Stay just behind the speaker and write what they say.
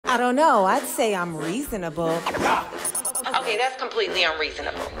I don't know. I'd say I'm reasonable. Okay, that's completely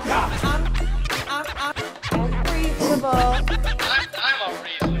unreasonable. I'm reasonable. I'm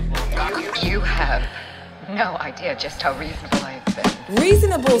unreasonable. You have no idea just how reasonable I've been.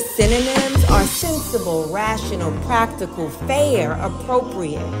 Reasonable synonyms are sensible, rational, practical, fair,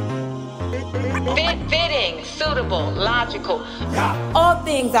 appropriate. Fitting, suitable, logical. All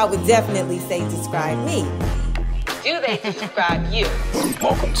things I would definitely say describe me. Do they describe you?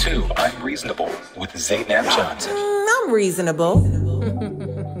 Welcome to I'm Reasonable with ZAINAB Johnson. I'm reasonable.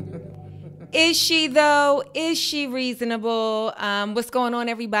 Is she, though? Is she reasonable? What's going on,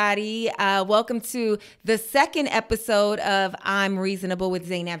 everybody? Welcome to the second episode of I'm Reasonable with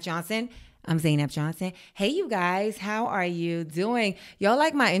ZAINAB Johnson. I'm ZAINAB Johnson. Hey, you guys. How are you doing? Y'all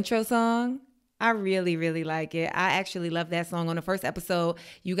like my intro song? I really, really like it. I actually love that song. On the first episode,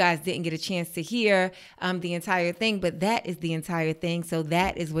 you guys didn't get a chance to hear the entire thing, but that is the entire thing. So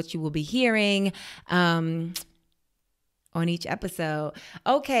that is what you will be hearing on each episode.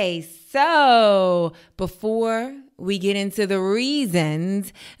 Okay, so before we get into the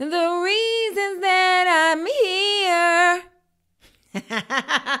reasons that I'm here,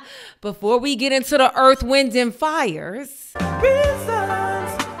 before we get into the earth, wind, and fires,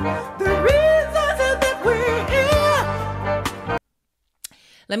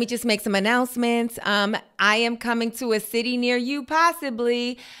 let me just make some announcements. I am coming to a city near you,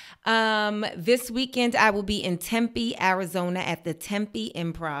 possibly. This weekend, I will be in Tempe, Arizona at the Tempe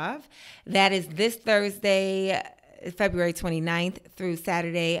Improv. That is this Thursday, February 29th through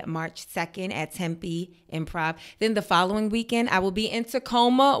Saturday, March 2nd at Tempe Improv. Then the following weekend, I will be in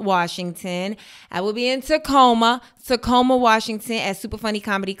Tacoma, Washington. Tacoma, Washington at Super Funny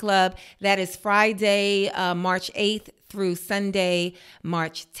Comedy Club. That is Friday, March 8th through Sunday,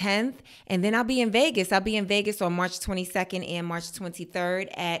 March 10th. And then I'll be in Vegas. I'll be in Vegas on March 22nd and March 23rd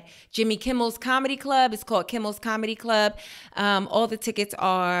at Jimmy Kimmel's Comedy Club. It's called Kimmel's Comedy Club. All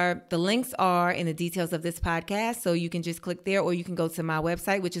the the links are in the details of this podcast. So you can just click there, or you can go to my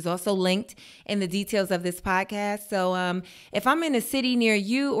website, which is also linked in the details of this podcast. So if I'm in a city near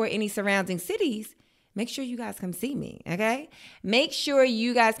you or any surrounding cities, make sure you guys come see me, okay? Make sure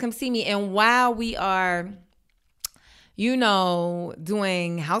you guys come see me. And while we are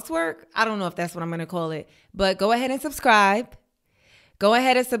doing housework, I don't know if that's what I'm going to call it, but go ahead and subscribe. Go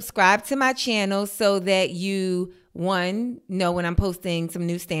ahead and subscribe to my channel so that you, know when I'm posting some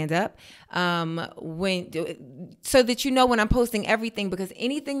new stand-up, so that you know when I'm posting everything, because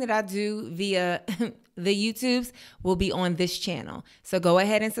anything that I do via the YouTubes will be on this channel. So go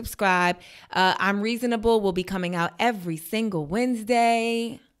ahead and subscribe. I'm Reasonable will be coming out every single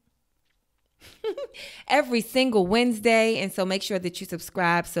Wednesday. Every single Wednesday. And so make sure that you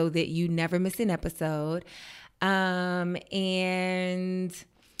subscribe so that you never miss an episode. And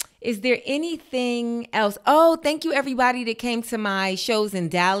is there anything else? Oh, thank you everybody that came to my shows in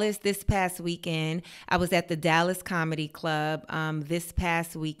Dallas this past weekend. I was at the Dallas Comedy Club this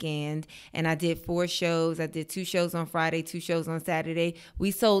past weekend, and I did 4 shows. I did 2 shows on Friday, 2 shows on Saturday. We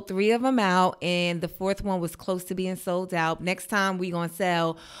sold 3 of them out, and the 4th one was close to being sold out. Next time we're going to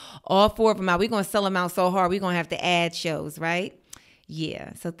sell all 4 of them out. We're going to sell them out so hard, we're going to have to add shows, right?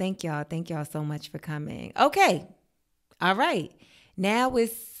 Yeah, so thank y'all. Thank y'all so much for coming. Okay, all right. Now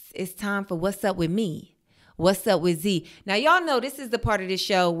it's time for What's Up With Me. What's Up With Z. Now, y'all know this is the part of the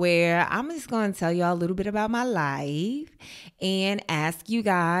show where I'm just going to tell y'all a little bit about my life and ask you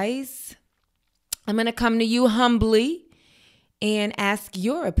guys. I'm going to come to you humbly and ask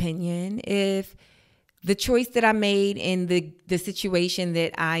your opinion if the choice that I made in the situation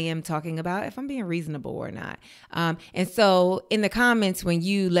that I am talking about, if I'm being reasonable or not. And so in the comments, when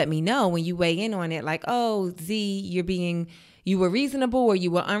you let me know, when you weigh in on it, like, oh, Z, you were reasonable or you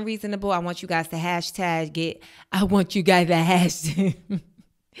were unreasonable, I want you guys to hashtag.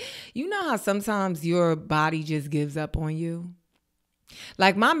 You know how sometimes your body just gives up on you?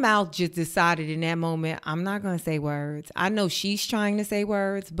 Like my mouth just decided in that moment, I'm not going to say words. I know she's trying to say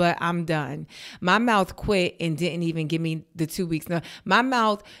words, but I'm done. My mouth quit and didn't even give me the 2 weeks. No, my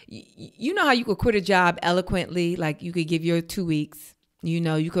mouth, you know how you could quit a job eloquently, like you could give your 2 weeks.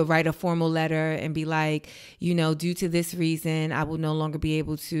 You could write a formal letter and be like, due to this reason, I will no longer be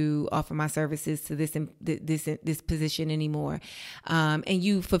able to offer my services to this position anymore. And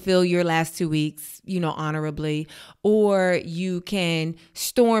you fulfill your last 2 weeks, honorably. Or you can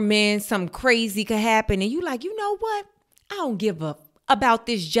storm in, something crazy could happen, and you like, you know what? I don't give a about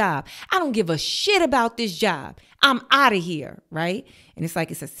this job. I don't give a shit about this job. I'm out of here, right? And it's like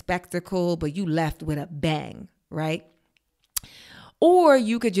it's a spectacle, but you left with a bang, right? Or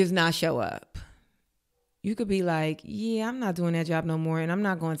you could just not show up. You could be like, yeah, I'm not doing that job no more, and I'm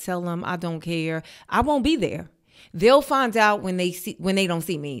not going to tell them I don't care. I won't be there. They'll find out when they don't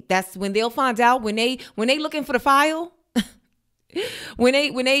see me. That's when they'll find out when they looking for the file. when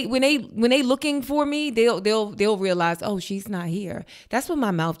they looking for me, they'll realize, oh, she's not here. That's what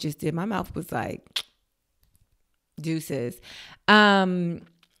my mouth just did. My mouth was like, deuces.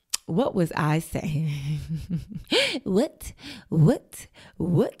 What was I saying? What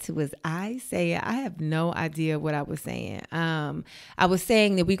was I saying? I have no idea what I was saying. I was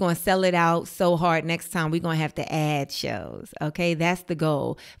saying that we're going to sell it out so hard next time we're going to have to add shows. Okay, that's the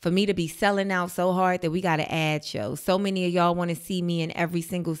goal. For me to be selling out so hard that we got to add shows. So many of y'all want to see me in every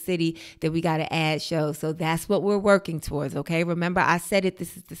single city that we got to add shows. So that's what we're working towards. Okay, remember I said it.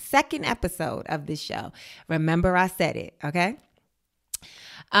 This is the second episode of this show. Remember I said it. Okay.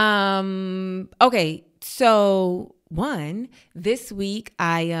 Okay, so this week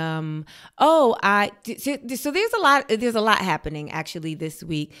so there's a lot happening actually this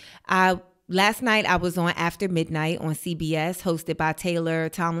week. Last night I was on After Midnight on CBS, hosted by Taylor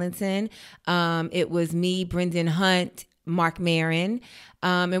Tomlinson. It was me, Brendan Hunt, Mark Maron,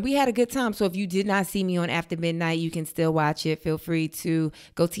 and we had a good time. So if you did not see me on After Midnight, you can still watch it. Feel free to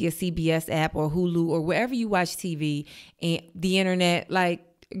go to your CBS app or Hulu or wherever you watch TV and the internet, like,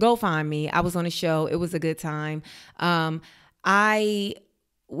 go find me. I was on a show. It was a good time. I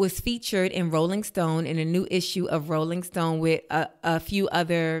was featured in Rolling Stone in a new issue of Rolling Stone with a few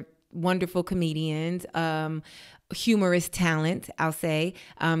other wonderful comedians, humorous talent, I'll say.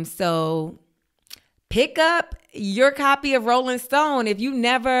 So pick up your copy of Rolling Stone. If you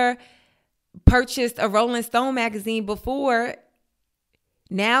never purchased a Rolling Stone magazine before,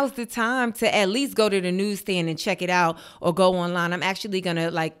 now's the time to at least go to the newsstand and check it out or go online. I'm actually going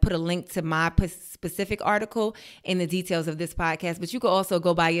to put a link to my specific article in the details of this podcast, but you could also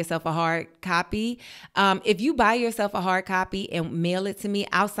go buy yourself a hard copy. If you buy yourself a hard copy and mail it to me,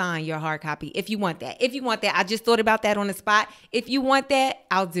 I'll sign your hard copy if you want that. I just thought about that on the spot. If you want that,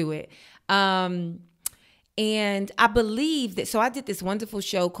 I'll do it. And I believe that, so I did this wonderful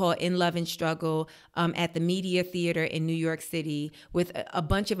show called In Love and Struggle at the Media Theater in New York City with a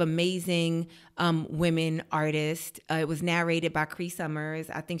bunch of amazing women artists. It was narrated by Cree Summers.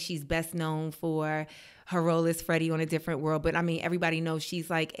 I think she's best known for her role as Freddie on A Different World. But I mean, everybody knows she's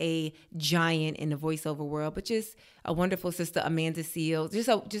like a giant in the voiceover world, but just a wonderful sister, Amanda Seal, just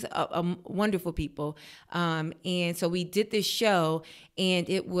a wonderful people. And so we did this show and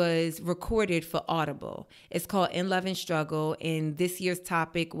it was recorded for Audible. It's called In Love and Struggle. And this year's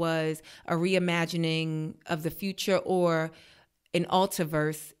topic was a reimagining of the future, or an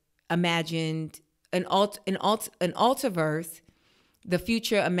altiverse imagined, an altiverse, the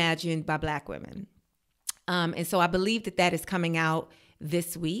future imagined by Black women. And so I believe that is coming out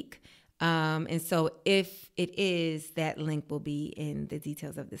this week. And so if it is, that link will be in the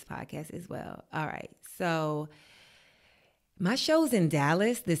details of this podcast as well. All right. So my show's in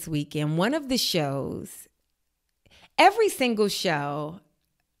Dallas this weekend. One of the shows, every single show,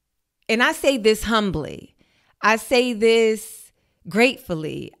 and I say this humbly, I say this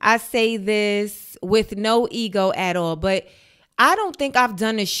gratefully, I say this with no ego at all, but I don't think I've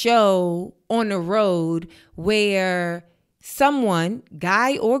done a show on the road where someone,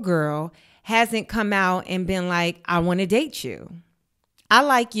 guy or girl, hasn't come out and been like, I want to date you. I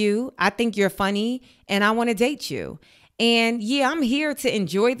like you. I think you're funny and I want to date you. And yeah, I'm here to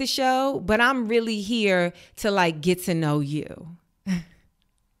enjoy the show, but I'm really here to get to know you,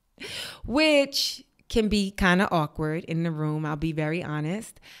 which can be kind of awkward in the room. I'll be very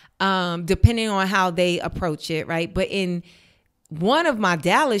honest, depending on how they approach it. Right. But in one of my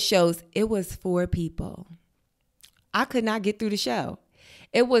Dallas shows, it was 4 people. I could not get through the show.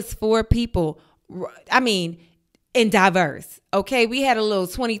 It was 4 people. I mean, and diverse. Okay. We had a little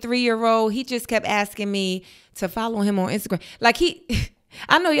 23-year-old. He just kept asking me to follow him on Instagram.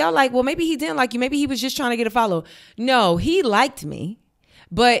 I know y'all well, maybe he didn't like you. Maybe he was just trying to get a follow. No, he liked me.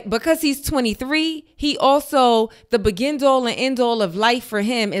 But because he's 23, he also, the begin all and end all of life for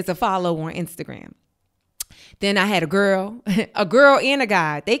him is a follow on Instagram. Then I had a girl and a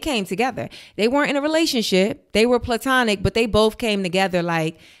guy. They came together. They weren't in a relationship. They were platonic, but they both came together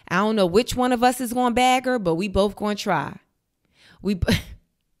I don't know which one of us is going to bag her, but we both going to try.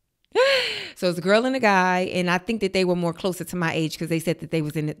 So it's a girl and a guy, and I think that they were more closer to my age because they said that they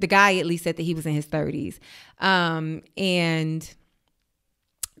was the guy at least said that he was in his 30s. And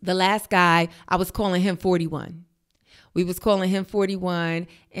the last guy, I was calling him 41. We was calling him 41,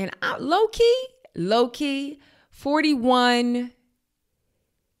 and low key, 41.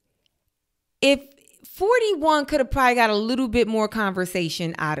 If 41 could have probably got a little bit more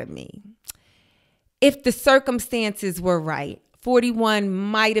conversation out of me. if the circumstances were right, 41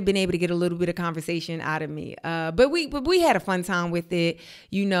 might have been able to get a little bit of conversation out of me. But we had a fun time with it.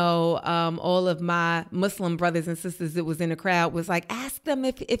 You know, all of my Muslim brothers and sisters that was in the crowd was like, ask them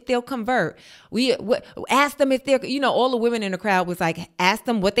if they'll convert. Ask them if they're, you know, all the women in the crowd was like, ask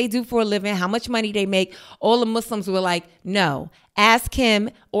them what they do for a living, how much money they make. All the Muslims were like, no, ask him,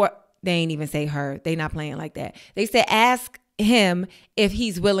 or they ain't even say her. They not playing like that. They said, ask him if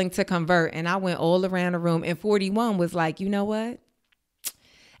he's willing to convert. And I went all around the room, and 41 was like, you know what?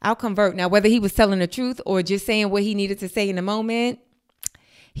 I'll convert. Now, whether he was telling the truth or just saying what he needed to say in the moment,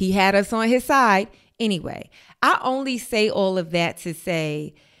 he had us on his side. Anyway, I only say all of that to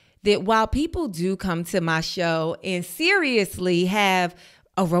say that while people do come to my show and seriously have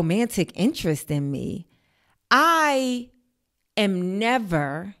a romantic interest in me, I am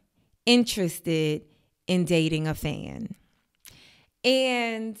never interested in dating a fan.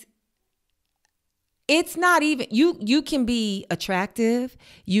 And it's not even, you can be attractive,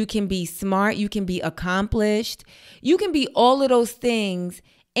 you can be smart, you can be accomplished, you can be all of those things.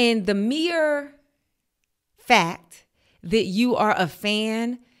 And the mere fact that you are a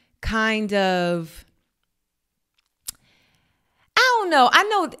fan kind of, I don't know. I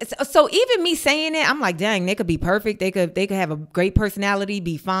know. So even me saying it, I'm like, dang, they could be perfect. They could have a great personality,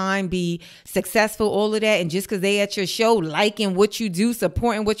 be fine, be successful, all of that. And just because they at your show, liking what you do,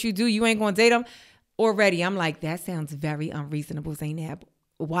 supporting what you do, you ain't going to date them. Already, I'm like, that sounds very unreasonable, ZAINAB.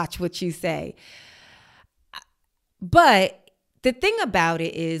 Watch what you say. But the thing about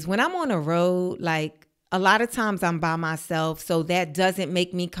it is, when I'm on the road, like, a lot of times I'm by myself, so that doesn't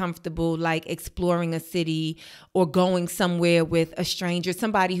make me comfortable, like exploring a city or going somewhere with a stranger,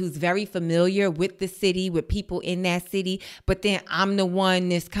 somebody who's very familiar with the city, with people in that city. But then I'm the one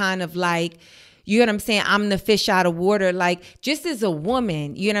that's kind of like, you know what I'm saying? I'm the fish out of water. Like, just as a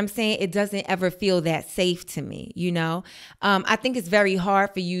woman, you know what I'm saying? It doesn't ever feel that safe to me, you know? I think it's very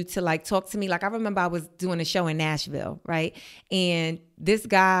hard for you to like talk to me. Like, I remember I was doing a show in Nashville, right? And this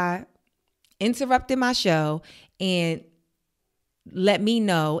guy interrupted my show and let me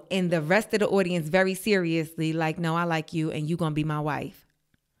know, and the rest of the audience very seriously, like, no, I like you and you gonna be my wife.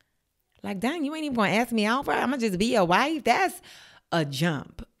 Like, dang, you ain't even gonna ask me out, bro. I'm gonna just be your wife. That's a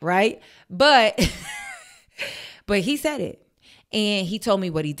jump, right? But he said it, and he told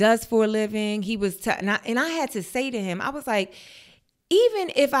me what he does for a living. He was, and I had to say to him, I was like,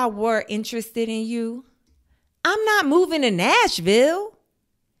 even if I were interested in you, I'm not moving to Nashville.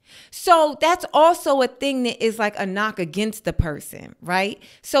 So that's also a thing that is like a knock against the person, right?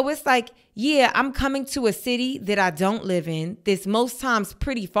 So it's like, yeah, I'm coming to a city that I don't live in. This most times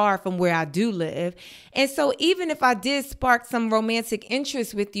pretty far from where I do live. And so even if I did spark some romantic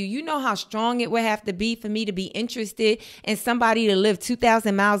interest with you, you know how strong it would have to be for me to be interested in somebody to live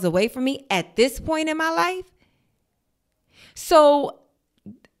 2,000 miles away from me at this point in my life. So,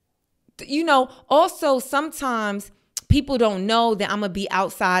 you know, also sometimes people don't know that I'm going to be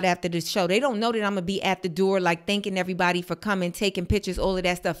outside after the show. They don't know that I'm going to be at the door, like thanking everybody for coming, taking pictures, all of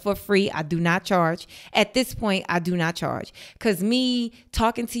that stuff for free. I do not charge. At this point, I do not charge. Because me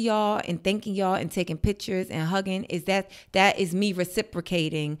talking to y'all and thanking y'all and taking pictures and hugging, that is me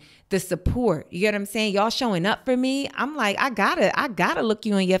reciprocating the support. You get what I'm saying? Y'all showing up for me. I'm like, I gotta look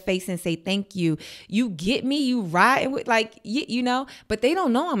you in your face and say thank you. You get me? You riding with, like, you know? But they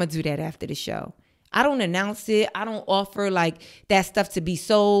don't know I'm going to do that after the show. I don't announce it. I don't offer like that stuff to be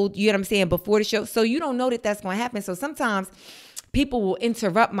sold, you know what I'm saying, before the show. So you don't know that that's going to happen. So sometimes people will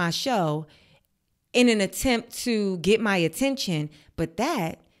interrupt my show in an attempt to get my attention. But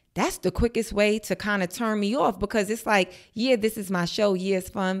that's the quickest way to kind of turn me off, because it's like, yeah, this is my show. Yeah, it's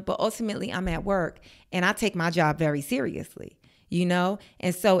fun. But ultimately I'm at work and I take my job very seriously, you know?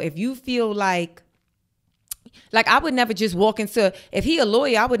 And so if you feel like I would never just walk into, if he a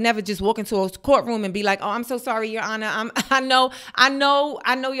lawyer, I would never just walk into a courtroom and be like, oh, I'm so sorry, Your Honor. I know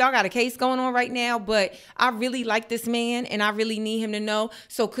y'all got a case going on right now, but I really like this man and I really need him to know.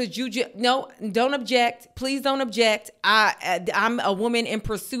 So could you no, don't object. Please don't object. I'm a woman in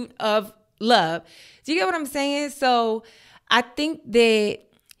pursuit of love. Do you get what I'm saying? So I think that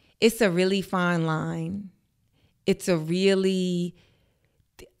it's a really fine line. It's a really,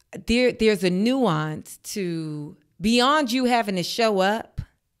 there's a nuance to, beyond you having to show up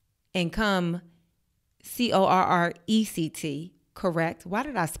and come CORRECT, correct? Why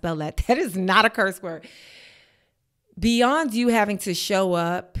did I spell that? That is not a curse word. Beyond you having to show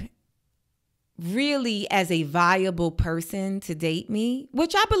up really as a viable person to date me,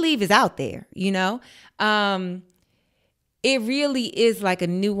 which I believe is out there, you know? it really is like a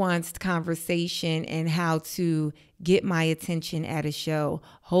nuanced conversation and how to get my attention at a show,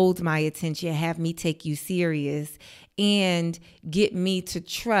 hold my attention, have me take you serious, and get me to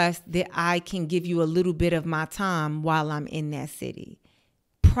trust that I can give you a little bit of my time while I'm in that city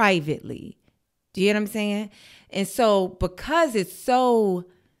privately. Do you know what I'm saying? And so because it's so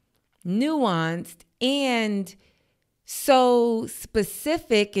nuanced and so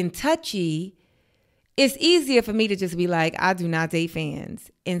specific and touchy, it's easier for me to just be like, I do not date fans.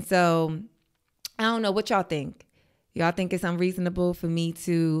 And so I don't know what y'all think. Y'all think it's unreasonable for me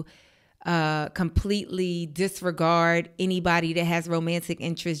to completely disregard anybody that has romantic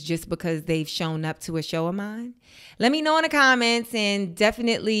interest just because they've shown up to a show of mine? Let me know in the comments, and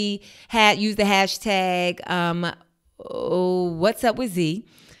definitely use the hashtag what's up with Z.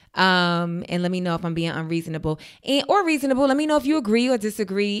 And let me know if I'm being unreasonable or reasonable. Let me know if you agree or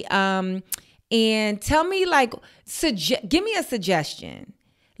disagree. And tell me, like, give me a suggestion.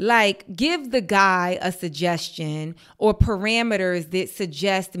 Like, give the guy a suggestion or parameters that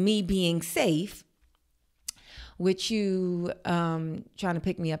suggest me being safe with you trying to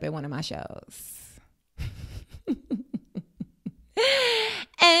pick me up at one of my shows.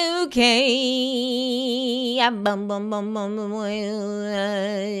 Okay.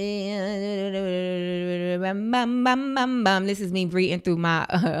 This is me reading through my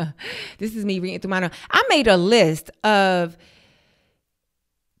notes. I made a list of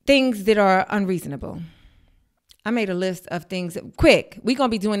things that are unreasonable. I made a list of things. Quick. We're going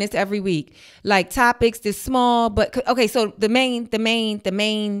to be doing this every week. Like topics that's small, but okay, so the main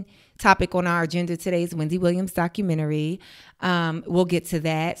topic on our agenda today is Wendy Williams' documentary. We'll get to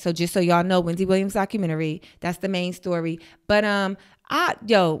that. So just so y'all know, Wendy Williams' documentary, that's the main story. But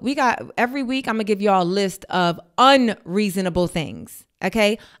we got every week I'm gonna give y'all a list of unreasonable things.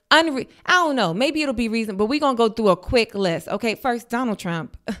 Okay. I don't know. Maybe it'll be reasonable, but we're gonna go through a quick list. Okay, first, Donald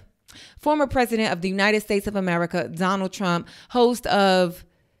Trump. Former president of the United States of America, Donald Trump, host of,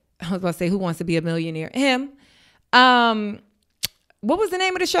 I was about to say, Who Wants to Be a Millionaire? Him. What was the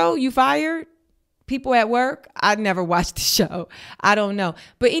name of the show? You Fired? People at Work? I never watched the show. I don't know.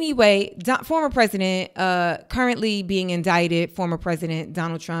 But anyway, former president, currently being indicted, former president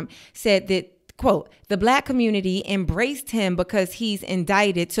Donald Trump said that, quote, the black community embraced him because he's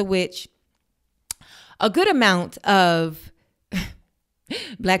indicted, to which a good amount of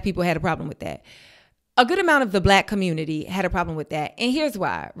black people had a problem with that. A good amount of the black community had a problem with that. And here's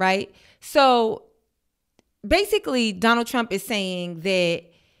why, right? So basically, Donald Trump is saying that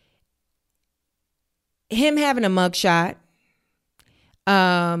him having a mugshot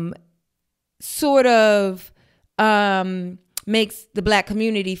sort of makes the black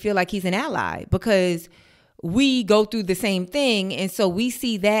community feel like he's an ally because we go through the same thing. And so we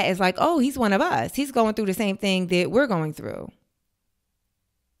see that as like, oh, he's one of us. He's going through the same thing that we're going through.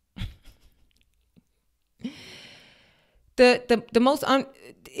 The most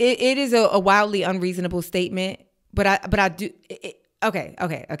it is a wildly unreasonable statement, but I do. Okay.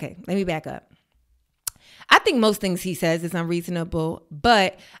 Let me back up. I think most things he says is unreasonable,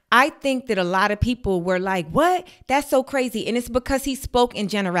 but I think that a lot of people were like, what? That's so crazy. And it's because he spoke in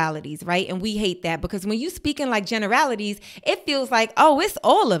generalities, right? And we hate that because when you speak in like generalities, it feels like, oh, it's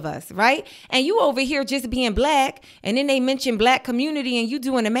all of us, right? And you over here just being black, and then they mention black community and you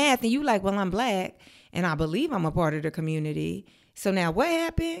doing the math and you like, well, I'm black and I believe I'm a part of the community. So now what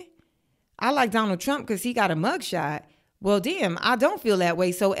happened? I like Donald Trump because he got a mugshot. Well, damn, I don't feel that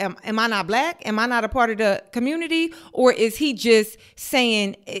way. So am I not black? Am I not a part of the community? Or is he just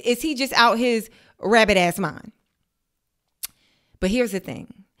out his rabbit ass mind? But here's the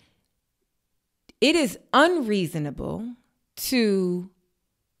thing. It is unreasonable to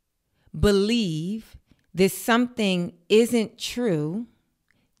believe that something isn't true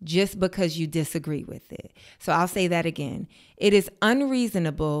just because you disagree with it. So I'll say that again. It is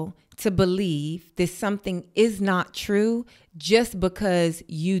unreasonable to believe that something is not true just because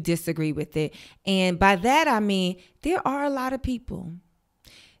you disagree with it. And by that, I mean, there are a lot of people.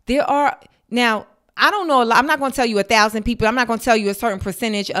 Now, I don't know. I'm not going to tell you 1,000 people. I'm not going to tell you a certain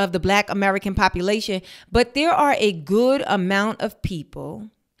percentage of the Black American population, but there are a good amount of people,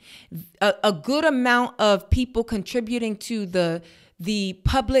 a good amount of people contributing to the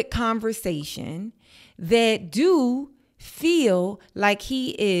public conversation that do feel like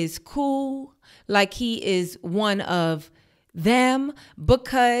he is cool, like he is one of them,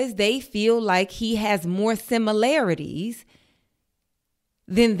 because they feel like he has more similarities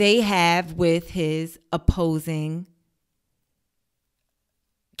than they have with his opposing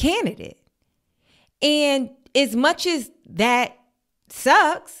candidate. And as much as that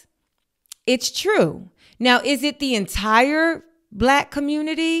sucks, It's true. Now, is it the entire Black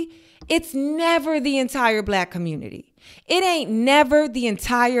community? It's never the entire Black community. It ain't never the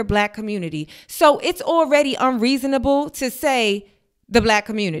entire Black community. So it's already unreasonable to say the Black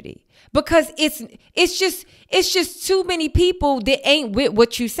community, because it's just too many people that ain't with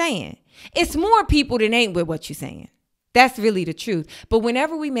what you're saying. It's more people than ain't with what you're saying. That's really the truth. But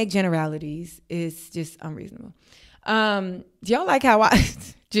whenever we make generalities, it's just unreasonable. Do y'all like how I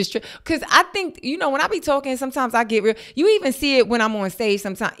just, because I think, when I be talking, sometimes I get real. You even see it when I'm on stage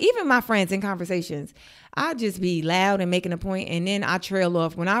sometimes. Even my friends in conversations, I just be loud and making a point, and then I trail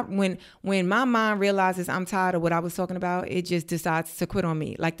off. When my mind realizes I'm tired of what I was talking about, it just decides to quit on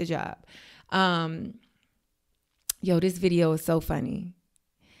me, like the job. This video is so funny.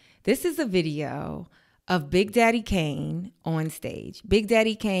 This is a video of Big Daddy Kane on stage. Big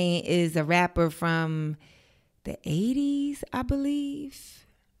Daddy Kane is a rapper from the 80s, I believe.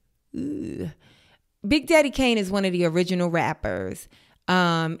 Ugh. Big Daddy Kane is one of the original rappers.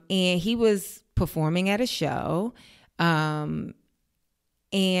 And he was performing at a show. And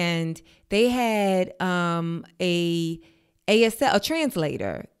they had a ASL, a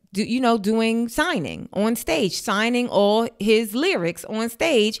translator, doing signing on stage, signing all his lyrics on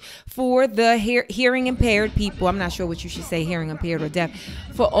stage for the hearing impaired people. I'm not sure what you should say, hearing impaired or deaf,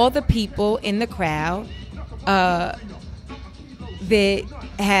 for all the people in the crowd that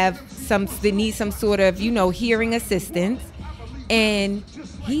need some sort of, hearing assistance. And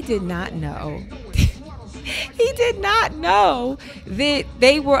he did not know. He did not know that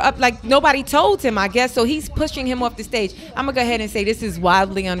they were up. Like, nobody told him, I guess. So he's pushing him off the stage. I'm going to go ahead and say this is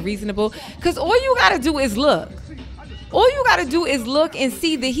wildly unreasonable, because all you got to do is look. All you got to do is look and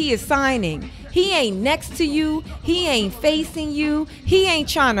see that he is signing. He ain't next to you. He ain't facing you. He ain't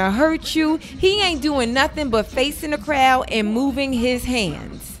trying to hurt you. He ain't doing nothing but facing the crowd and moving his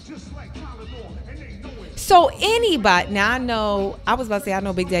hands. So anybody, now I know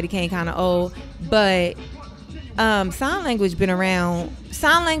Big Daddy Kane kind of old, but sign language been around.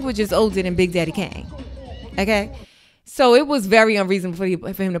 Sign language is older than Big Daddy Kane. Okay? So it was very unreasonable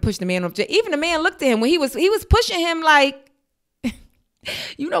for him to push the man off. Even the man looked at him when he was pushing him like,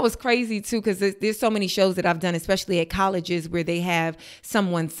 it's crazy too, because there's so many shows that I've done, especially at colleges, where they have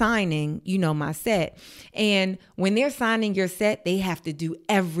someone signing, my set. And when they're signing your set, they have to do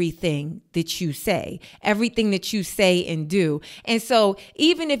everything that you say and do. And so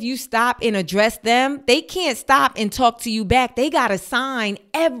even if you stop and address them, they can't stop and talk to you back. They got to sign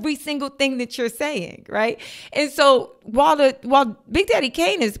every single thing that you're saying, right? And so while Big Daddy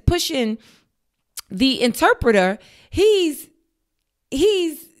Kane is pushing the interpreter, he's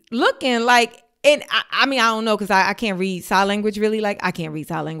looking like, and I don't know, because I can't read sign language really. Like, I can't read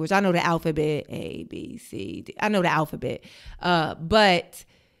sign language. I know the alphabet, A, B, C, D. I know the alphabet. But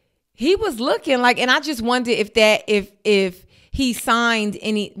he was looking like, and I just wonder if he signed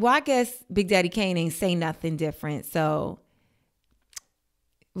any, well, I guess Big Daddy Kane ain't say nothing different. So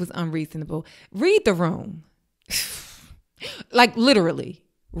it was unreasonable. Read the room. Like, literally,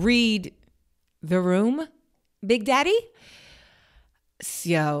 read the room, Big Daddy.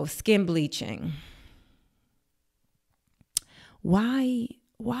 Yo, skin bleaching. Why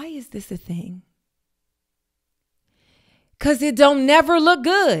is this a thing? Because it don't never look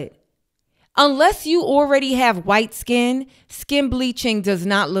good. Unless you already have white skin bleaching does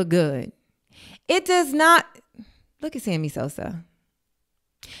not look good. It does not. Look at Sammy Sosa.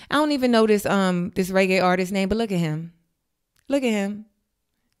 I don't even know this reggae artist name, but look at him. Look at him.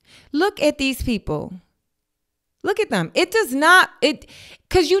 Look at these people. Look at them. It does not,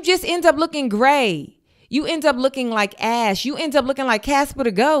 because you just end up looking gray. You end up looking like ash. You end up looking like Casper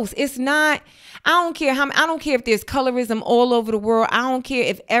the Ghost. It's not, I don't care if there's colorism all over the world. I don't care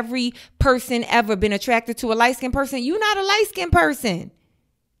if every person ever been attracted to a light-skinned person. You're not a light-skinned person.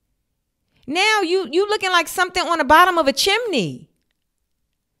 Now you looking like something on the bottom of a chimney.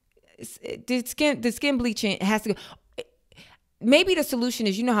 The skin bleaching has to go. Maybe the solution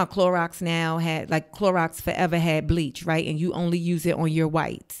is, how Clorox now Clorox forever had bleach, right? And you only use it on your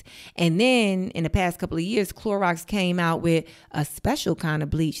whites. And then in the past couple of years, Clorox came out with a special kind of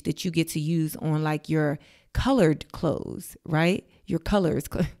bleach that you get to use on like your colored clothes, right? Your colors.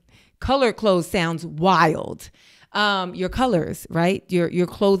 Colored clothes sounds wild. Your colors, right? Your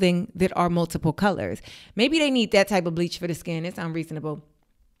clothing that are multiple colors. Maybe they need that type of bleach for the skin. It's unreasonable.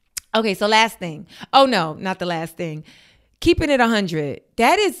 Okay, so last thing. Oh no, not the last thing. Keeping it 100.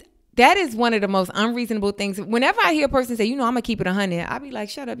 That is one of the most unreasonable things. Whenever I hear a person say, I'm going to keep it 100, I be like,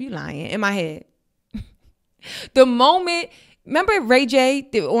 shut up, you lying, in my head. The moment, remember Ray J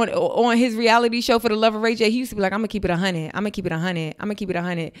on his reality show For the Love of Ray J, he used to be like, I'm going to keep it 100. I'm going to keep it 100. I'm going to keep it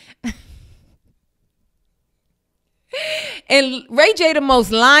 100. And Ray J the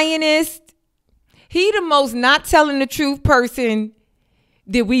most lionist. He the most not telling the truth person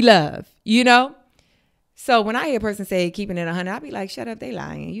that we love, you know? So when I hear a person say keeping it 100, I be like, shut up, they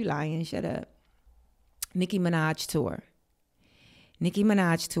lying. You lying, shut up. Nicki Minaj tour.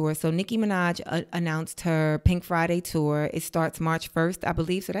 So Nicki Minaj announced her Pink Friday tour. It starts March 1st, I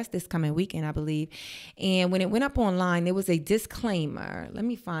believe. So that's this coming weekend, I believe. And when it went up online, there was a disclaimer. Let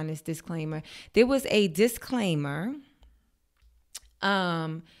me find this disclaimer. There was a disclaimer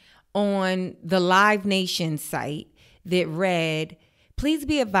on the Live Nation site that read, please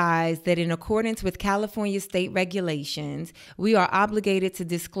be advised that in accordance with California state regulations, we are obligated to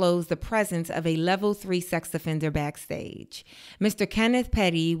disclose the presence of a level 3 sex offender backstage. Mr. Kenneth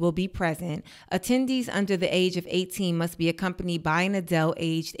Petty will be present. Attendees under the age of 18 must be accompanied by an adult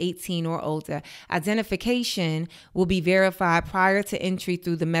aged 18 or older. Identification will be verified prior to entry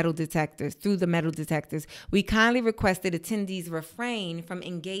through the metal detectors. We kindly request that attendees refrain from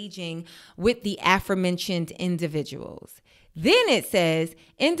engaging with the aforementioned individuals. Then it says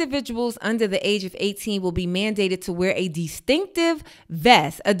individuals under the age of 18 will be mandated to wear a distinctive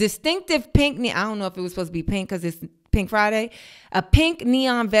vest, a distinctive pink, I don't know if it was supposed to be pink because it's Pink Friday, a pink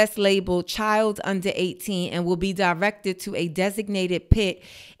neon vest labeled child under 18 and will be directed to a designated pit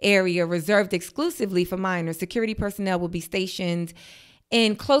area reserved exclusively for minors. Security personnel will be stationed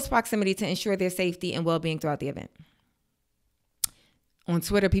in close proximity to ensure their safety and well-being throughout the event. On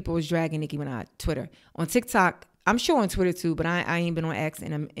Twitter, people was dragging Nicki Minaj. Twitter. On TikTok, I'm sure on Twitter too, but I ain't been on X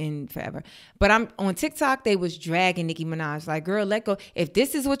in forever. But I'm on TikTok, they was dragging Nicki Minaj. Like, girl, let go. If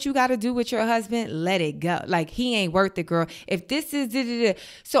this is what you got to do with your husband, let it go. Like, he ain't worth it, girl. If this is...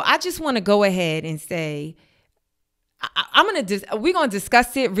 So I just want to go ahead and say, we're going to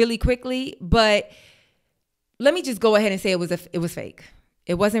discuss it really quickly, but let me just go ahead and say it was fake.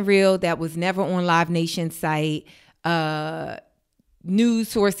 It wasn't real. That was never on Live Nation's site. News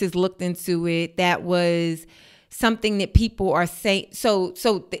sources looked into it. That was something that people are saying. So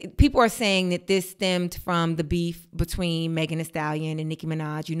people are saying that this stemmed from the beef between Megan Thee Stallion and Nicki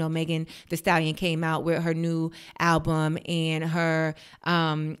Minaj. You know, Megan Thee Stallion came out with her new album, and her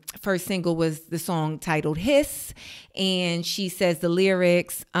first single was the song titled Hiss, and she says the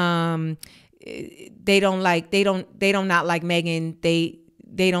lyrics, they don't not like Megan.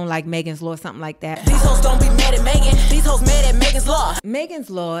 They don't like Megan's Law, something like that. These hoes don't be mad at Megan. These hoes mad at Megan's Law. Megan's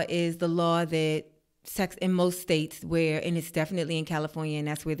Law is the law that sex in most states where, and it's definitely in California, and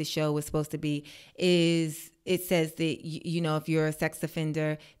that's where the show was supposed to be, is it says that, you know, if you're a sex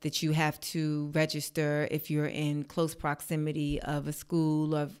offender, that you have to register. If you're in close proximity of a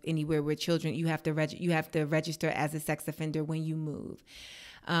school, of anywhere where children, you have to register as a sex offender when you move.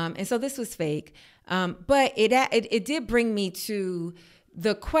 And so this was fake. But it did bring me to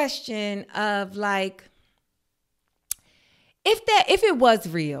the question of, like, if it was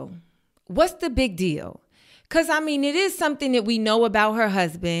real, what's the big deal? Because, I mean, it is something that we know about her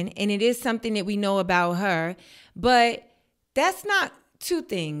husband, and it is something that we know about her, but that's not two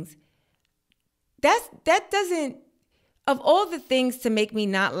things. That doesn't, of all the things to make me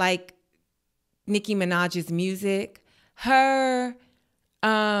not like Nicki Minaj's music, her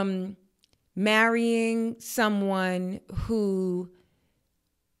marrying someone who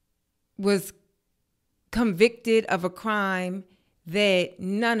was convicted of a crime that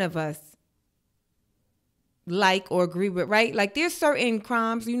none of us like or agree with, right? Like, there's certain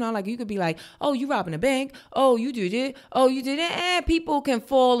crimes, you know, like you could be like, oh, you robbing a bank, oh, you did it, oh, you did it, and people can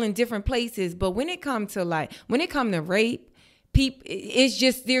fall in different places. But when it comes to rape, it's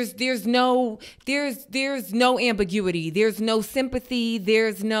just there's no ambiguity, there's no sympathy,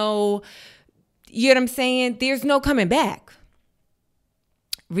 there's no, you know what I'm saying, there's no coming back,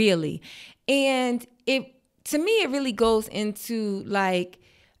 really. And to me, it really goes into, like,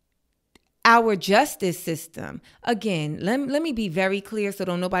 our justice system. Again, let me be very clear so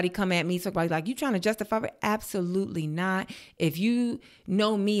don't nobody come at me talk about, like, you trying to justify it? Absolutely not. If you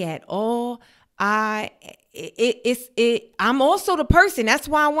know me at all, I'm also the person. That's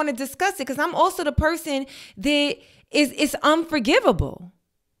why I want to discuss it, because I'm also the person that is unforgivable,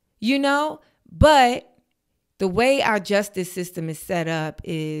 you know? But the way our justice system is set up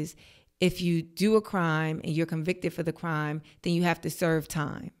is, if you do a crime and you're convicted for the crime, then you have to serve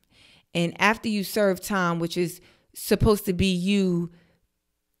time. And after you serve time, which is supposed to be you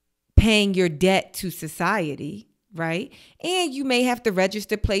paying your debt to society, right? And you may have to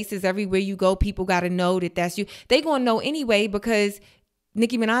register places everywhere you go. People got to know that that's you. They going to know anyway, because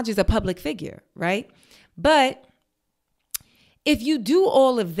Nicki Minaj is a public figure, right? But if you do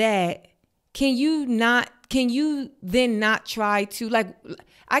all of that, can you then not try to, like,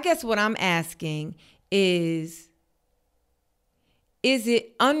 I guess what I'm asking is, is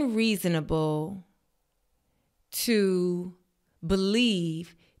it unreasonable to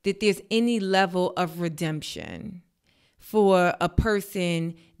believe that there's any level of redemption for a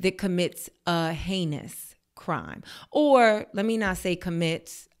person that commits a heinous crime? Or let me not say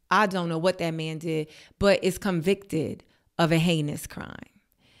commits. I don't know what that man did, but is convicted of a heinous crime.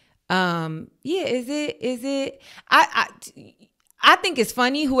 Is it? I think it's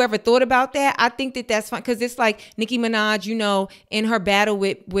funny. Whoever thought about that, I think that that's fun because it's like Nicki Minaj, you know, in her battle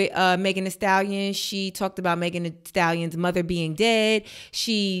with Megan Thee Stallion, she talked about Megan Thee Stallion's mother being dead.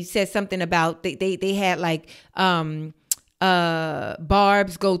 She said something about they had like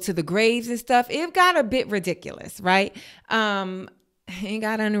barbs go to the graves and stuff. It got a bit ridiculous, right? It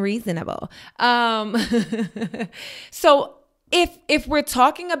got unreasonable. So if we're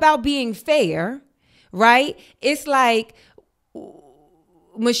talking about being fair, right? It's like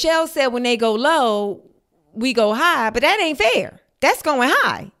Michelle said, when they go low, we go high, but that ain't fair. That's going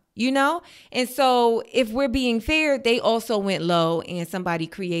high, you know? And so if we're being fair, they also went low and somebody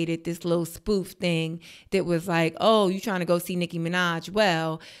created this little spoof thing that was like, oh, you trying to go see Nicki Minaj?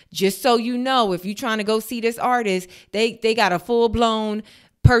 Well, just so you know, if you trying to go see this artist, they got a full-blown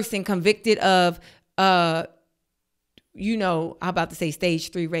person convicted of, you know, I'm about to say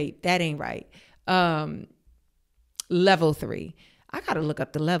stage 3 rape. That ain't right. Level 3. I got to look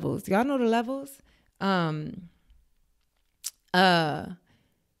up the levels. Y'all know the levels? But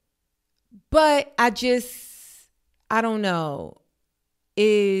I don't know.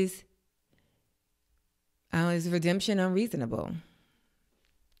 Is redemption unreasonable?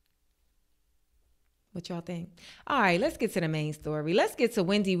 What y'all think? All right, let's get to the main story. Let's get to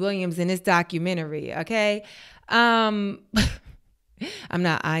Wendy Williams in this documentary, okay? I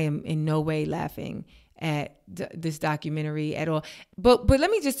am in no way laughing at this documentary at all. But let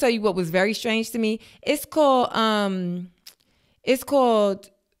me just tell you what was very strange to me. It's called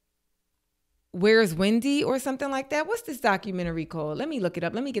Where's Wendy or something like that. What's this documentary called? Let me look it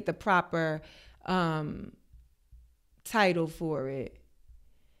up. Let me get the proper title for it.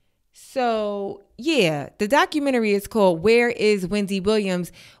 So, yeah, the documentary is called Where is Wendy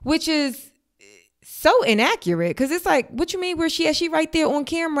Williams, which is so inaccurate because it's like, what you mean where she is? She right there on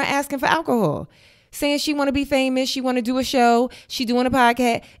camera asking for alcohol, saying she want to be famous, she want to do a show, she doing a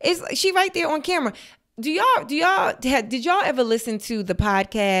podcast. She right there on camera. Did y'all ever listen to the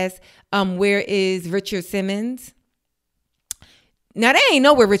podcast Where is Richard Simmons? Now, they ain't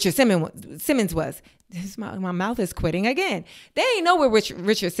know where Richard Simmons was. My mouth is quitting again. They ain't know where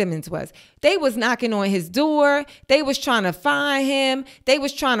Richard Simmons was. They was knocking on his door. They was trying to find him. They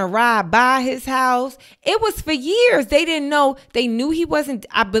was trying to ride by his house. It was for years. They didn't know. They knew he wasn't.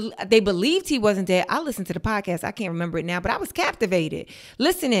 They believed he wasn't dead. I listened to the podcast. I can't remember it now, but I was captivated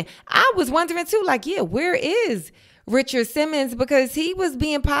listening. I was wondering too, like, yeah, where is Richard Simmons? Because he was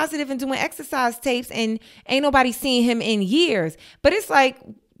being positive and doing exercise tapes and ain't nobody seen him in years. But it's like,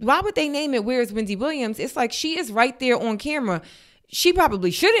 why would they name it Where's Wendy Williams? It's like she is right there on camera. She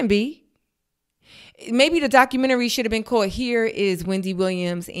probably shouldn't be. Maybe the documentary should have been called Here is Wendy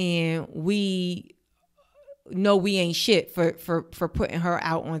Williams and we know we ain't shit for putting her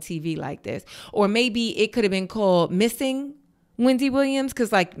out on TV like this. Or maybe it could have been called Missing Wendy Williams,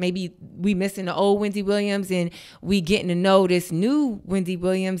 because like maybe we missing the old Wendy Williams and we getting to know this new Wendy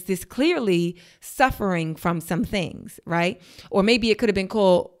Williams that's clearly suffering from some things, right? Or maybe it could have been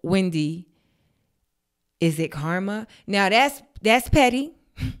called Wendy, Is It Karma? Now that's petty,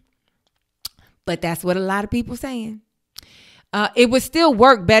 but that's what a lot of people saying. It would still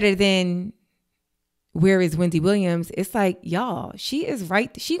work better than Where is Wendy Williams? It's like, y'all, she is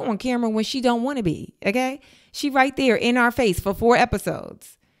right. She on camera when she don't want to be, okay? She right there in our face for 4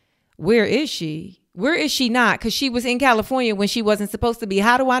 episodes. Where is she? Where is she not? Because she was in California when she wasn't supposed to be.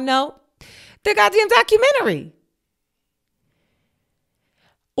 How do I know? The goddamn documentary.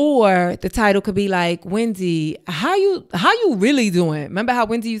 Or the title could be like, Wendy, how you really doing? Remember how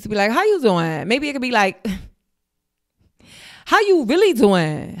Wendy used to be like, how you doing? Maybe it could be like, how you really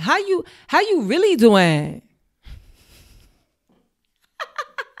doing? How you really doing?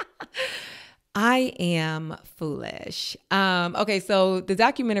 I am foolish. Okay, so the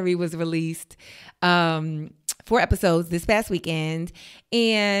documentary was released 4 episodes this past weekend,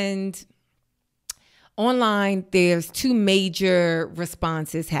 and online there's 2 major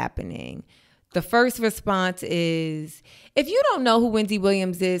responses happening. The first response is, if you don't know who Wendy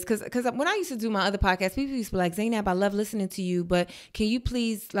Williams is, because when I used to do my other podcast, people used to be like, ZAINAB, I love listening to you, but can you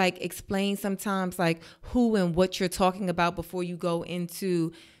please like explain sometimes like who and what you're talking about before you go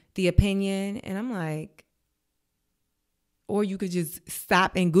into the opinion? And I'm like, or you could just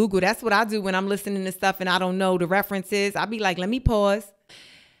stop and Google. That's what I do when I'm listening to stuff and I don't know the references. I'll be like, let me pause.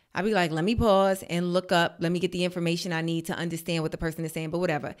 And look up. Let me get the information I need to understand what the person is saying, but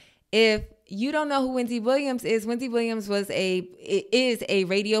whatever. If you don't know who Wendy Williams is a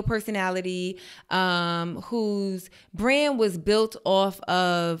radio personality whose brand was built off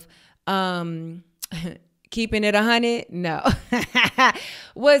of keeping it 100. No,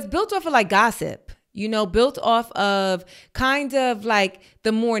 was built off of like gossip. Built off of kind of like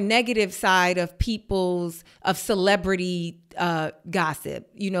the more negative side of celebrity gossip,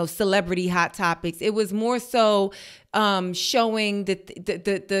 celebrity hot topics. It was more so showing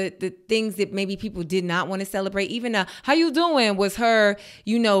the things that maybe people did not want to celebrate. Even how you doing was her,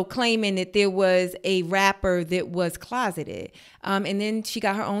 claiming that there was a rapper that was closeted. And then she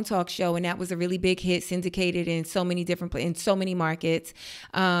got her own talk show, and that was a really big hit, syndicated in so many in so many markets.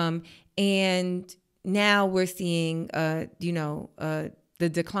 And now we're seeing, the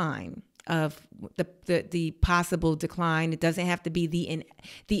decline of the possible decline. It doesn't have to be the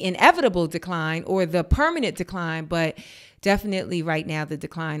inevitable decline or the permanent decline, but definitely right now the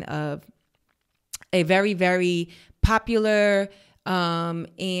decline of a very, very popular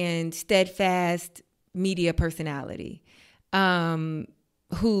and steadfast media personality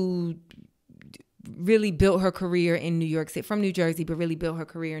who really built her career in New York City, from New Jersey, but really built her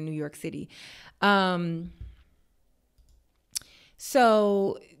career in New York City.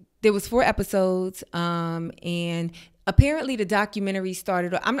 So there was 4 episodes, and apparently the documentary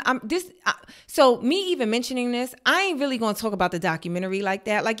started. So me even mentioning this, I ain't really going to talk about the documentary like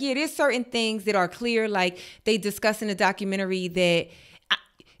that. Like, yeah, there's certain things that are clear, like they discuss in the documentary that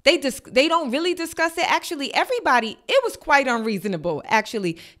they don't really discuss it. Actually, everybody, it was quite unreasonable,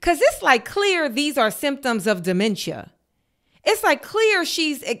 actually, because it's like clear these are symptoms of dementia. It's like clear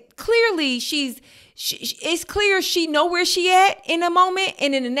it's clear she know where she at in a moment,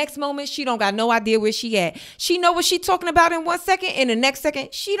 and in the next moment she don't got no idea where she at. She know what she talking about in 1 second, and the next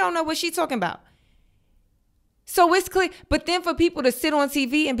second she don't know what she talking about. So it's clear. But then for people to sit on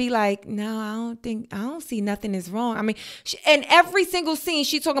TV and be like, no, I don't see nothing is wrong. I mean, and every single scene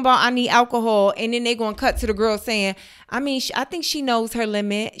she talking about, I need alcohol, and then they going to cut to the girl saying, I think she knows her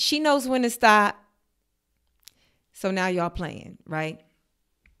limit. She knows when to stop. So now y'all playing, right?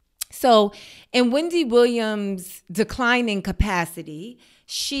 So in Wendy Williams' declining capacity,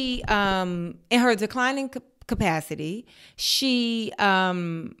 she, in her declining capacity, she, I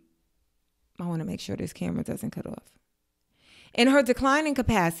want to make sure this camera doesn't cut off. In her declining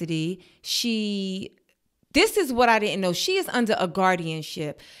capacity, this is what I didn't know. She is under a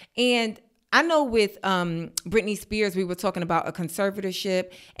guardianship. And I know with Britney Spears, we were talking about a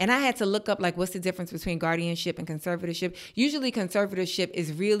conservatorship, and I had to look up like what's the difference between guardianship and conservatorship. Usually conservatorship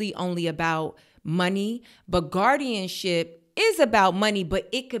is really only about money, but guardianship is about money, but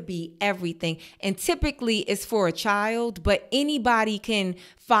it could be everything. And typically it's for a child, but anybody can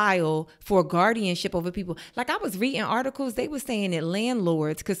file for guardianship over people. Like I was reading articles, they were saying that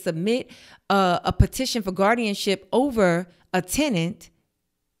landlords could submit a petition for guardianship over a tenant,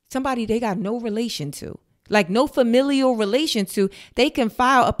 somebody they got no relation to, like no familial relation to. They can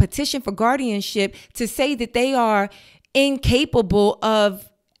file a petition for guardianship to say that they are incapable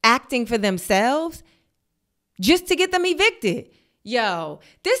of acting for themselves just to get them evicted. Yo,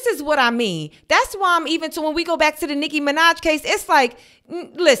 this is what I mean. That's why I'm even to when we go back to the Nicki Minaj case, it's like,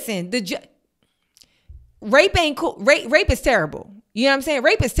 listen, rape ain't cool. Rape is terrible. You know what I'm saying?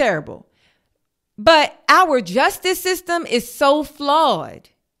 Rape is terrible. But our justice system is so flawed.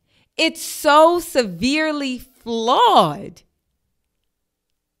 It's so severely flawed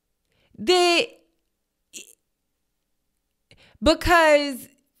that because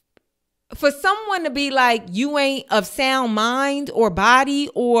for someone to be like, you ain't of sound mind or body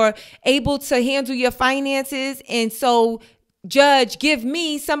or able to handle your finances, and so judge, give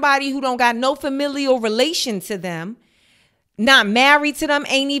me somebody who don't got no familial relation to them, not married to them,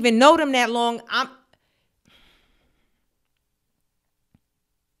 ain't even know them that long.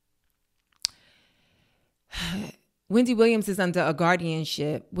 Wendy Williams is under a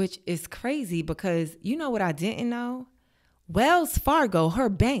guardianship, which is crazy because you know what I didn't know? Wells Fargo, her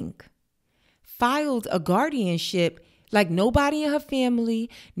bank, filed a guardianship like nobody in her family,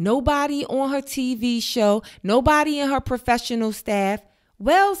 nobody on her TV show, nobody in her professional staff,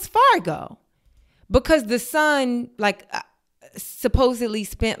 Wells Fargo. Because the son supposedly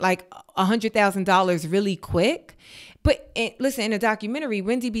spent like $100,000 really quick. But listen, in a documentary,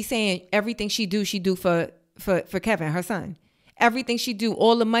 Wendy be saying everything she do for Kevin, her son. Everything she do,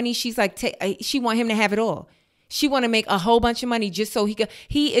 all the money, she's like, she want him to have it all. She want to make a whole bunch of money just so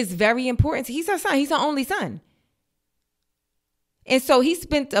he is very important. He's her son. He's her only son. And so he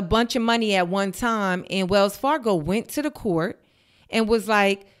spent a bunch of money at one time, and Wells Fargo went to the court and was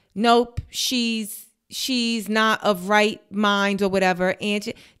like, nope, she's not of right mind or whatever.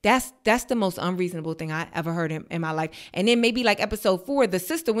 And that's the most unreasonable thing I ever heard in my life. And then maybe like episode 4, the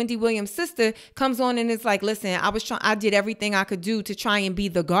sister, Wendy Williams' sister, comes on and is like, listen, I did everything I could do to try and be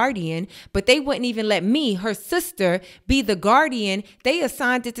the guardian, but they wouldn't even let me, her sister, be the guardian. They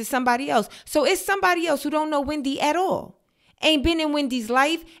assigned it to somebody else. So it's somebody else who don't know Wendy at all. Ain't been in Wendy's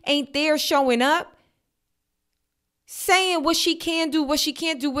life, ain't there showing up, saying what she can do, what she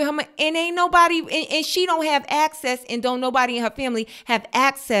can't do with him. And ain't nobody, and she don't have access, and don't nobody in her family have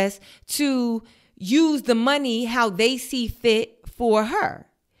access to use the money how they see fit for her.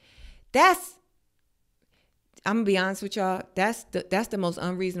 I'm gonna be honest with y'all, that's the most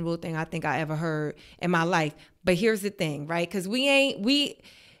unreasonable thing I think I ever heard in my life. But here's the thing, right? Because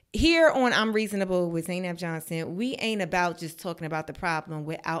here on I'm Reasonable with ZAINAB Johnson, we ain't about just talking about the problem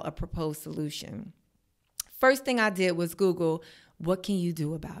without a proposed solution. First thing I did was Google, what can you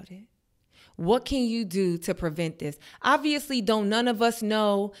do about it? What can you do to prevent this? Obviously, don't none of us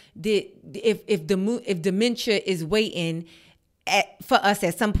know that if dementia is waiting for us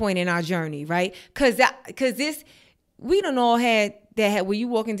at some point in our journey, right? Because we done all had that where you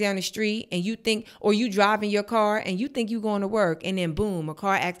walking down the street and you think, or you driving your car and you think you going to work, and then boom, a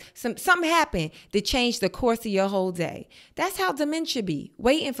car accident, something happened that changed the course of your whole day. That's how dementia be,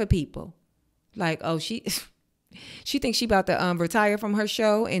 waiting for people. Like, oh, she thinks she about to retire from her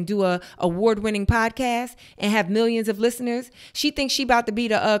show and do a award-winning podcast and have millions of listeners. She thinks she about to be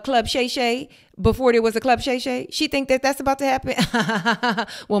the Club Shay Shay before there was a Club Shay Shay. She think that's about to happen.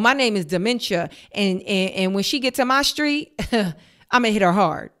 Well, my name is Dementia, and when she get to my street, I'm gonna hit her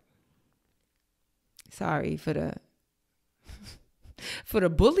hard. Sorry for the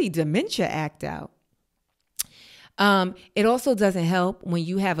bully dementia act out. It also doesn't help when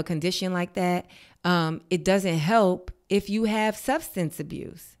you have a condition like that. It doesn't help if you have substance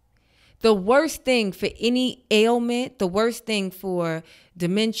abuse. The worst thing for any ailment, the worst thing for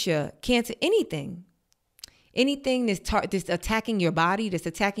dementia, cancer, anything that's attacking your body, that's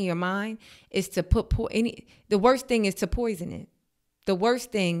attacking your mind, is to the worst thing is to poison it. The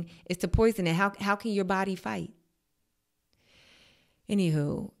worst thing is to poison it. How can your body fight?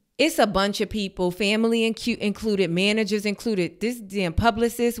 Anywho, it's a bunch of people, family included, managers included, this damn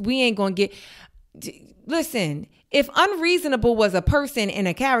publicist. We ain't gonna get. Listen, if unreasonable was a person and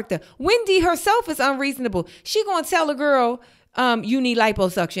a character, Wendy herself is unreasonable. She gonna tell a girl, you need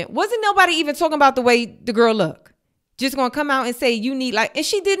liposuction. Wasn't nobody even talking about the way the girl look? Just gonna come out and say you need and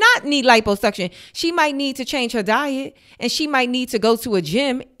she did not need liposuction. She might need to change her diet, and she might need to go to a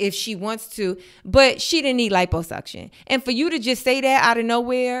gym if she wants to, but she didn't need liposuction. And for you to just say that out of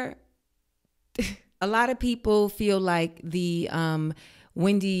nowhere, a lot of people feel like the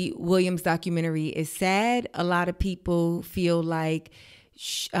Wendy Williams documentary is sad. A lot of people feel like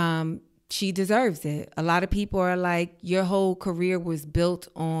she deserves it. A lot of people are like, your whole career was built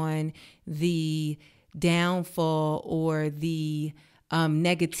on the downfall or the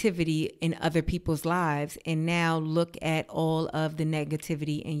negativity in other people's lives, and now look at all of the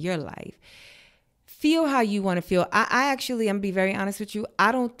negativity in your life. Feel how you want to feel. I actually, I'm gonna be very honest with you,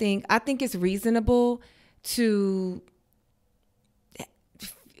 I think it's reasonable to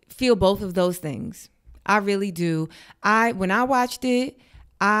feel both of those things. I really do. When I watched it,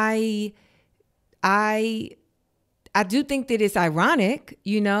 I do think that it's ironic,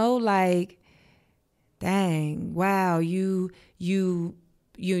 like, dang, wow, you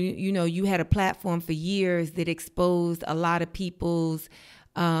had a platform for years that exposed a lot of people's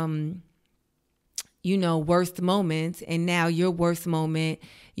worst moments, and now your worst moment,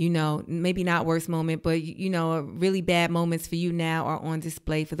 maybe not worst moment, but really bad moments for you now are on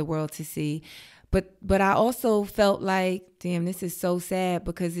display for the world to see. But I also felt like, damn, this is so sad,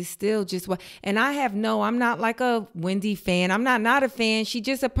 because it's still just what, and I'm not like a Wendy fan. I'm not a fan. She's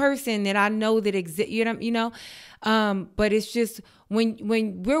just a person that I know that exists, but it's just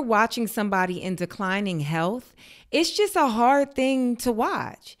when we're watching somebody in declining health, it's just a hard thing to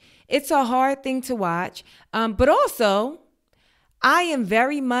watch. It's a hard thing to watch. But also, I am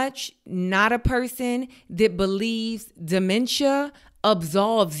very much not a person that believes dementia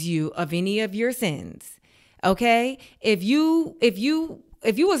absolves you of any of your sins. Okay? If you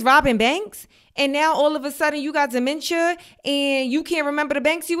was robbing banks and now all of a sudden you got dementia and you can't remember the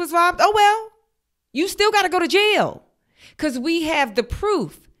banks you was robbed, oh well, you still got to go to jail, because we have the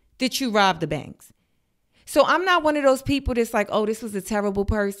proof that you robbed the banks. So I'm not one of those people that's like, oh, this was a terrible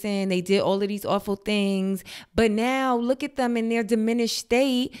person. They did all of these awful things. But now look at them in their diminished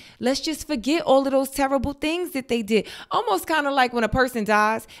state. Let's just forget all of those terrible things that they did. Almost kind of like when a person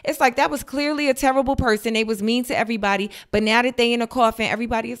dies. It's like that was clearly a terrible person. They was mean to everybody. But now that they in a coffin,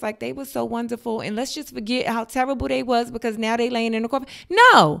 everybody is like, they were so wonderful. And let's just forget how terrible they was because now they laying in a coffin.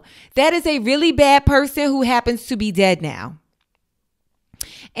 No, that is a really bad person who happens to be dead now.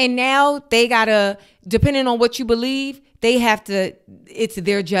 And now they gotta, depending on what you believe, they have to, it's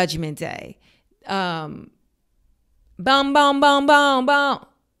their judgment day. Bum, bum, bum, bum, bum.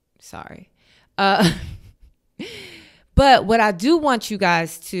 Sorry. But what I do want you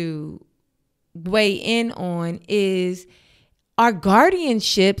guys to weigh in on is, our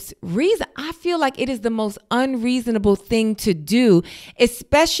guardianships reason. I feel like it is the most unreasonable thing to do,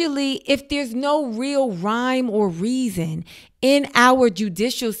 especially if there's no real rhyme or reason in our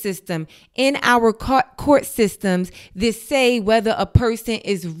judicial system, in our court systems that say whether a person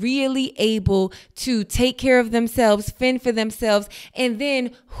is really able to take care of themselves, fend for themselves, and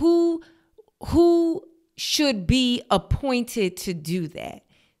then who should be appointed to do that.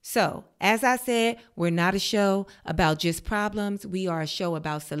 So, as I said, we're not a show about just problems. We are a show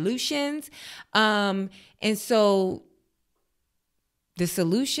about solutions. And so the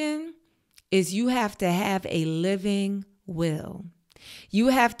solution is you have to have a living will. You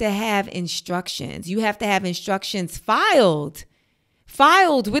have to have instructions. You have to have instructions filed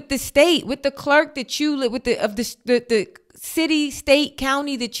with the state, with the clerk that you live with, the city, state,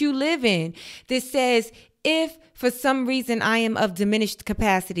 county that you live in, that says, if for some reason I am of diminished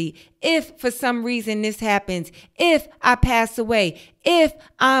capacity, if for some reason this happens, if I pass away, if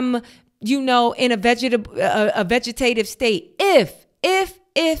I'm, in a vegetative state, if.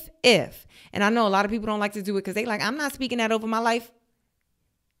 And I know a lot of people don't like to do it because they like, I'm not speaking that over my life.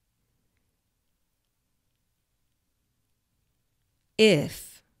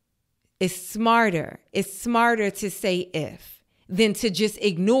 If. It's smarter to say if than to just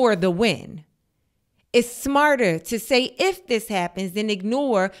ignore the when. It's smarter to say if this happens than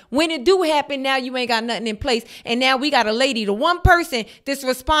ignore when it do happen. Now you ain't got nothing in place. And now we got a lady, the one person that's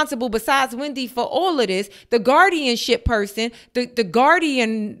responsible besides Wendy for all of this, the guardianship person, the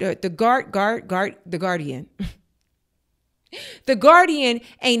guardian. The guardian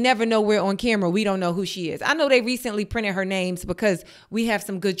ain't never nowhere on camera. We don't know who she is. I know they recently printed her names because we have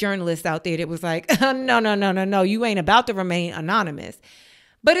some good journalists out there that was like, no, you ain't about to remain anonymous.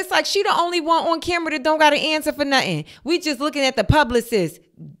 But it's like she the only one on camera that don't got an answer for nothing. We just looking at the publicist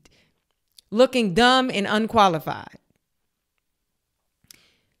looking dumb and unqualified.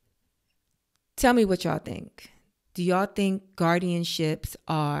 Tell me what y'all think. Do y'all think guardianships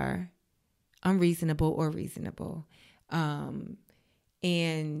are unreasonable or reasonable? And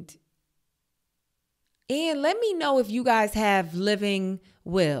let me know if you guys have living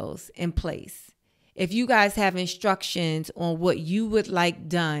wills in place. If you guys have instructions on what you would like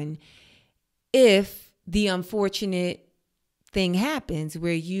done if the unfortunate thing happens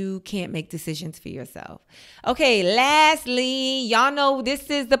where you can't make decisions for yourself. Okay, lastly, y'all know this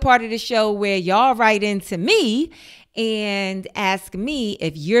is the part of the show where y'all write into me and ask me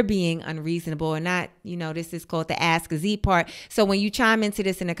if you're being unreasonable or not. This is called the Ask Z part. So when you chime into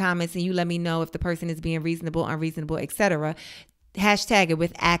this in the comments and you let me know if the person is being reasonable, unreasonable, etc., hashtag it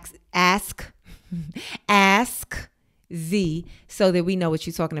with Ask Z so that we know what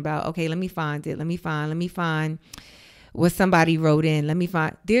you're talking about. Okay, let me find it. Let me find what somebody wrote in.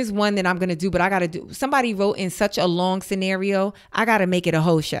 There's one that I'm going to do, but I got to do. Somebody wrote in such a long scenario. I got to make it a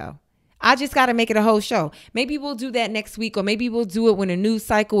whole show. I just got to make it a whole show. Maybe we'll do that next week, or maybe we'll do it when the news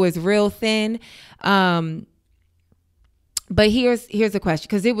cycle is real thin. But here's a question,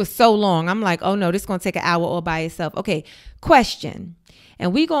 because it was so long. I'm like, oh no, this is going to take an hour all by itself. Okay, question.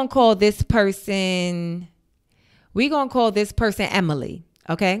 And we're going to call this person Emily,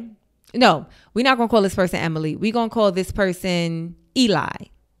 okay? No, we're not going to call this person Emily. We're going to call this person Eli.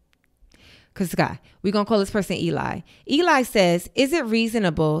 We're going to call this person Eli. Eli says, is it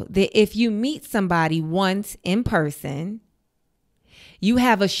reasonable that if you meet somebody once in person, you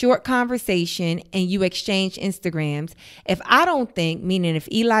have a short conversation and you exchange Instagrams, if I don't think, meaning if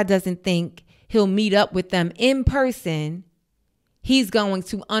Eli doesn't think he'll meet up with them in person, he's going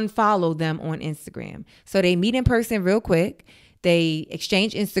to unfollow them on Instagram. So they meet in person real quick. They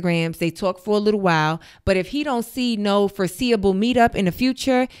exchange Instagrams. They talk for a little while. But if he don't see no foreseeable meetup in the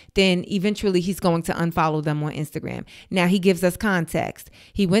future, then eventually he's going to unfollow them on Instagram. Now, he gives us context.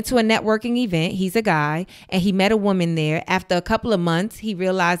 He went to a networking event. He's a guy, and he met a woman there. After a couple of months, he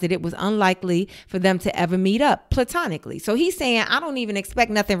realized that it was unlikely for them to ever meet up platonically. So he's saying, I don't even expect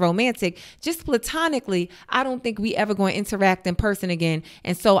nothing romantic. Just platonically, I don't think we ever going to interact in person again.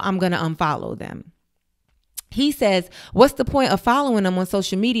 And so I'm going to unfollow them. He says, what's the point of following them on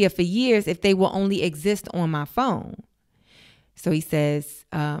social media for years if they will only exist on my phone? So he says,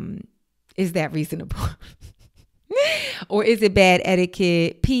 is that reasonable? Or is it bad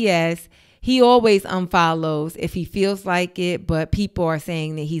etiquette? P.S. He always unfollows if he feels like it, but people are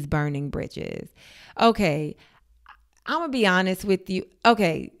saying that he's burning bridges. Okay, I'm going to be honest with you.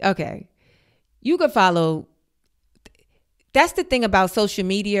 Okay. You could follow. That's the thing about social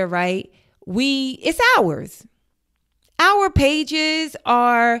media, right? It's ours. Our pages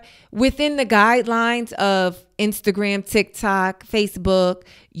are within the guidelines of Instagram, TikTok, Facebook,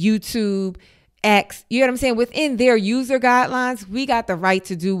 YouTube, X. You know what I'm saying? Within their user guidelines, we got the right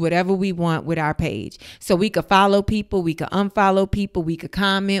to do whatever we want with our page. So we could follow people, we could unfollow people, we could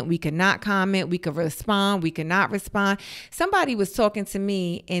comment, we could not comment, we could respond, we could not respond. Somebody was talking to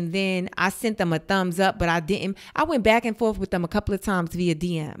me and then I sent them a thumbs up, but I didn't. I went back and forth with them a couple of times via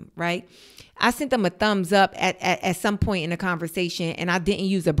DM, right? I sent them a thumbs up at some point in the conversation, and I didn't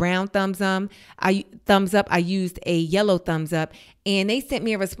use a brown thumbs up. I used a yellow thumbs up, and they sent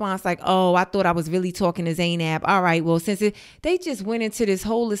me a response like, "Oh, I thought I was really talking to ZAINAB." All right, well, they just went into this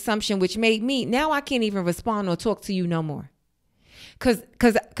whole assumption, which made me now I can't even respond or talk to you no more,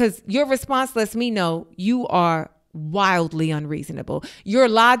 because your response lets me know you are wildly unreasonable. Your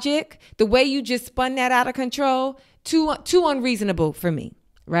logic, the way you just spun that out of control, too unreasonable for me,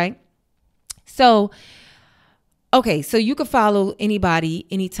 right? So, okay, so you could follow anybody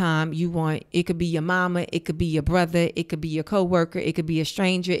anytime you want. It could be your mama, it could be your brother, it could be your coworker, it could be a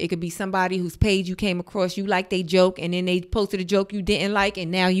stranger, it could be somebody whose page you came across, you liked a joke, and then they posted a joke you didn't like,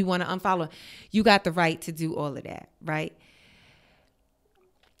 and now you want to unfollow. You got the right to do all of that, right?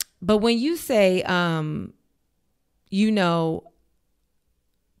 But when you say,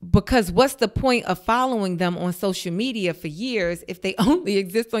 because what's the point of following them on social media for years if they only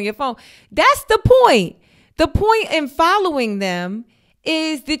exist on your phone? That's the point. The point in following them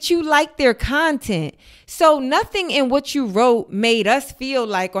is that you like their content. So nothing in what you wrote made us feel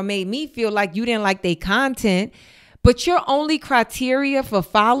like or made me feel like you didn't like their content. But your only criteria for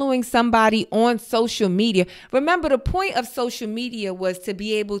following somebody on social media, remember the point of social media was to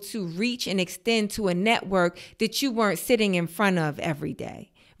be able to reach and extend to a network that you weren't sitting in front of every day.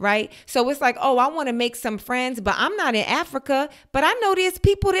 Right? So it's like, oh, I want to make some friends, but I'm not in Africa, but I know there's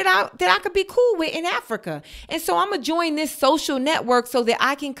people that I could be cool with in Africa. And so I'm going to join this social network so that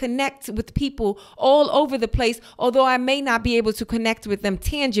I can connect with people all over the place, although I may not be able to connect with them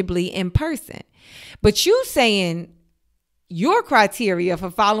tangibly in person. But you saying your criteria for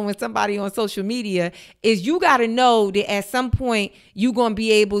following somebody on social media is you got to know that at some point you're going to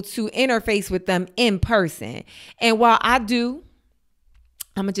be able to interface with them in person. And while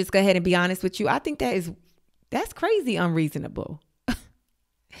I'm going to just go ahead and be honest with you. I think that's crazy unreasonable.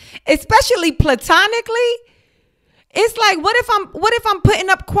 Especially platonically. It's like, what if I'm putting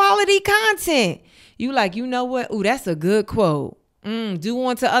up quality content? You like, you know what? Ooh, that's a good quote. Do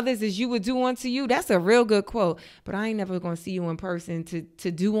unto others as you would do unto you. That's a real good quote. But I ain't never going to see you in person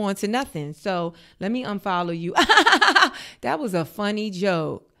to do unto nothing. So let me unfollow you. That was a funny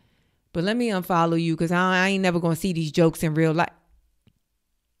joke. But let me unfollow you because I ain't never going to see these jokes in real life.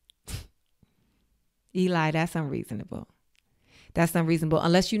 Eli, that's unreasonable. That's unreasonable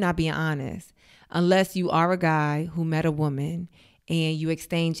unless you're not being honest. Unless you are a guy who met a woman and you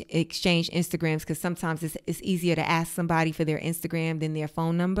exchange Instagrams, because sometimes it's easier to ask somebody for their Instagram than their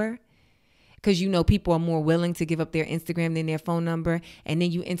phone number. Because people are more willing to give up their Instagram than their phone number. And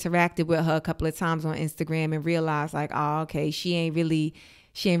then you interacted with her a couple of times on Instagram and realized like, oh, okay, she ain't really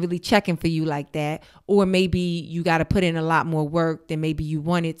checking for you like that. Or maybe you got to put in a lot more work than maybe you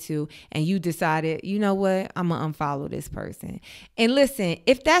wanted to. And you decided, you know what? I'm going to unfollow this person. And listen,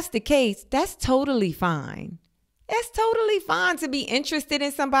 if that's the case, that's totally fine. It's totally fine to be interested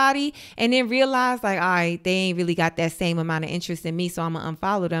in somebody and then realize like, all right, they ain't really got that same amount of interest in me, so I'm going to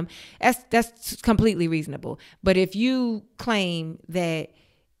unfollow them. That's completely reasonable. But if you claim that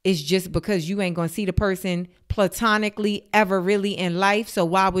it's just because you ain't going to see the person platonically ever really in life, so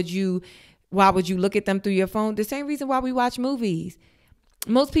why would you look at them through your phone? The same reason why we watch movies.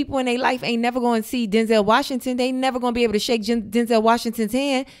 Most people in their life ain't never going to see Denzel Washington. They never going to be able to shake Denzel Washington's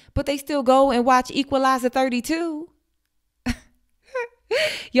hand, but they still go and watch Equalizer 32.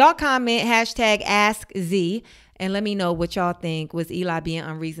 Y'all comment hashtag AskZ and let me know what y'all think. Was Eli being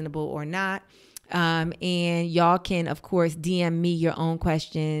unreasonable or not? And y'all can, of course, DM me your own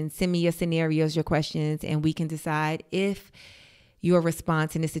questions. Send me your scenarios, your questions, and we can decide if your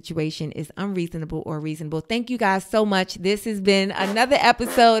response in this situation is unreasonable or reasonable. Thank you guys so much. This has been another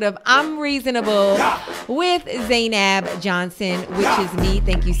episode of I'm Reasonable with ZAINAB Johnson, which is me.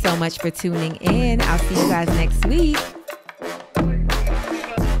 Thank you so much for tuning in. I'll see you guys next week.